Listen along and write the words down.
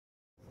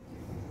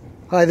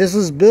Hi, this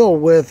is Bill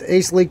with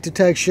Ace Leak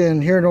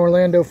Detection here in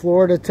Orlando,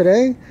 Florida.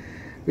 Today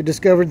we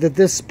discovered that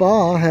this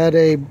spa had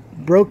a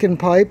broken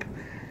pipe,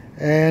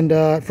 and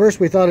at first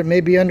we thought it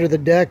may be under the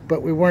deck,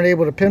 but we weren't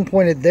able to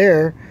pinpoint it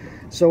there.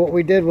 So what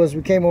we did was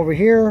we came over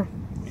here,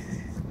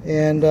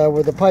 and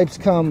where the pipes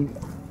come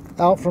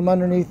out from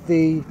underneath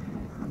the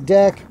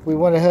deck, we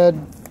went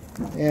ahead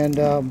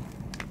and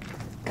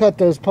cut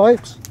those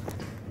pipes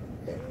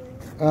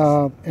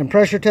and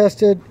pressure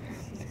tested,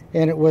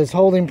 and it was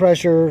holding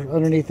pressure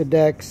underneath the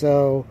deck,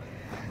 so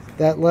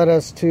that led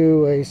us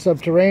to a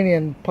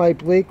subterranean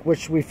pipe leak,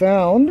 which we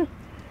found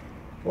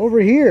over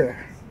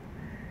here.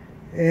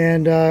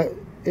 And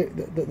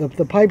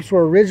the pipes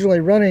were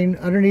originally running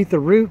underneath the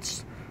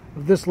roots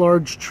of this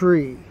large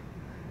tree,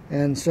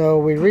 and so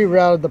we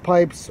rerouted the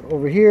pipes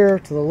over here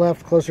to the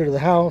left, closer to the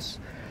house.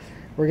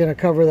 We're going to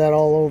cover that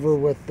all over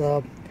with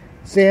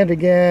sand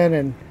again,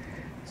 and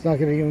it's not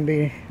going to even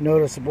be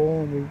noticeable.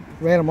 And we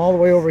ran them all the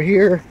way over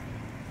here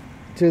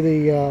to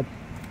the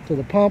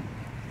pump.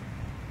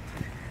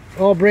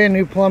 All brand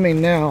new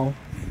plumbing now,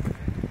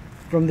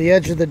 from the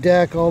edge of the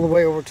deck all the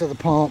way over to the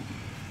pump.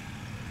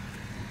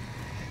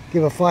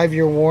 Give a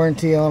 5-year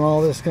warranty on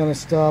all this kind of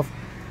stuff.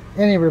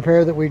 Any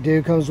repair that we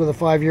do comes with a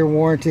 5-year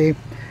warranty.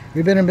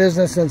 We've been in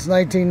business since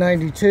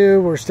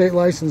 1992. We're a state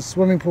licensed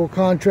swimming pool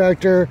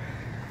contractor.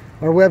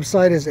 Our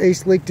website is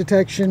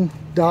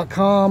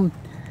aceleakdetection.com,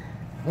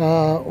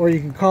 or you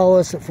can call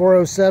us at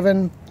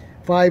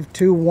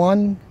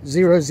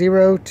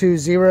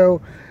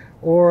 407-521-0020,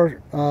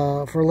 or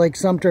for Lake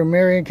Sumter,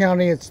 Marion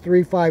County, it's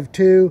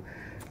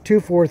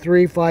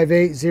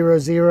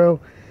 352-243-5800.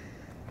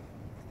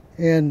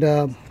 And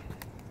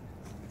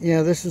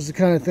yeah, this is the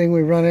kind of thing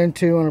we run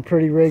into on a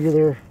pretty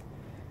regular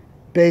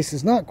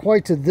basis. Not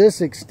quite to this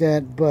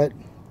extent, but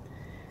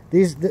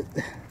there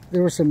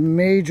were some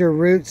major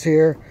roots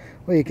here.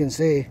 Well, you can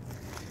see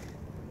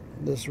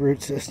this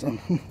root system.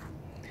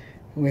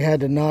 We had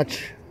to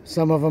notch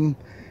some of them.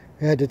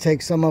 We had to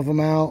take some of them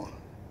out,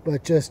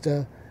 but just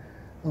a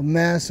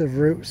massive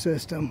root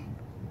system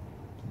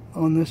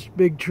on this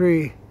big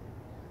tree.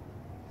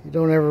 You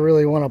don't ever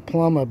really want to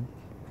plumb a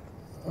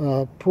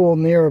pool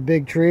near a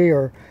big tree,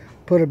 or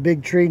put a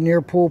big tree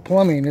near pool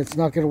plumbing. It's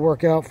not going to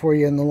work out for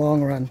you in the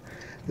long run.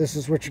 This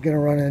is what you're going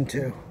to run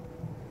into.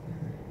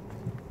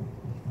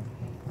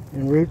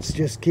 And roots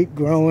just keep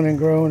growing and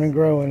growing and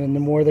growing, and the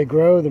more they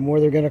grow, the more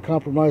they're going to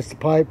compromise the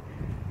pipe.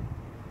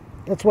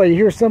 That's why you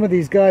hear some of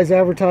these guys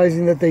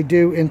advertising that they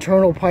do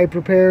internal pipe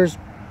repairs.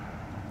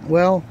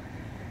 Well,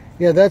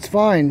 yeah, that's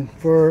fine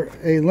for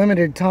a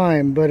limited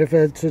time, but if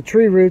it's a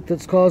tree root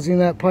that's causing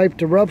that pipe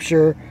to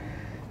rupture,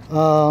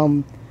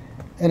 an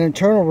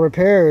internal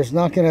repair is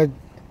not going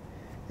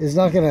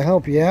to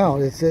help you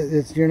out.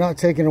 You're not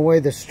taking away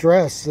the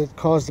stress that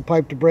caused the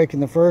pipe to break in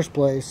the first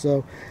place.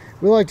 So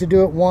we like to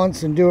do it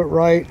once and do it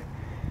right.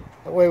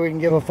 That way we can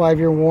give a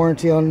 5-year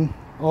warranty on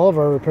all of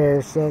our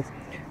repairs. So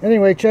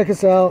anyway, check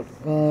us out.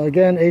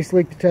 Again,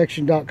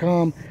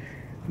 aceleakdetection.com.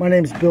 My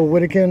name is Bill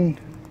Whittakin.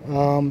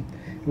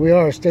 We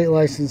are a state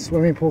licensed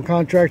swimming pool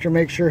contractor.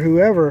 Make sure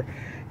whoever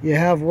you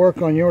have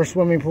work on your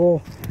swimming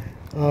pool,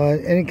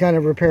 any kind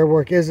of repair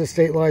work, is a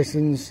state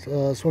licensed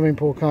swimming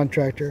pool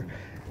contractor.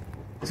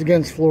 It's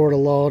against Florida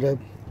law to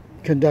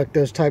conduct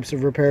those types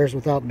of repairs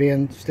without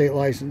being state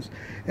licensed.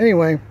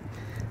 Anyway,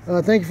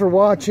 thank you for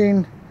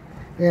watching,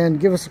 and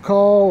give us a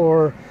call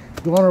or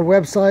go on our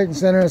website and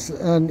send us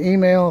an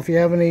email if you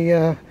have any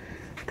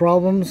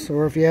problems,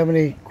 or if you have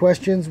any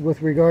questions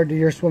with regard to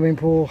your swimming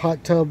pool,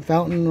 hot tub,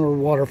 fountain, or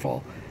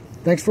waterfall.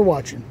 Thanks for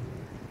watching.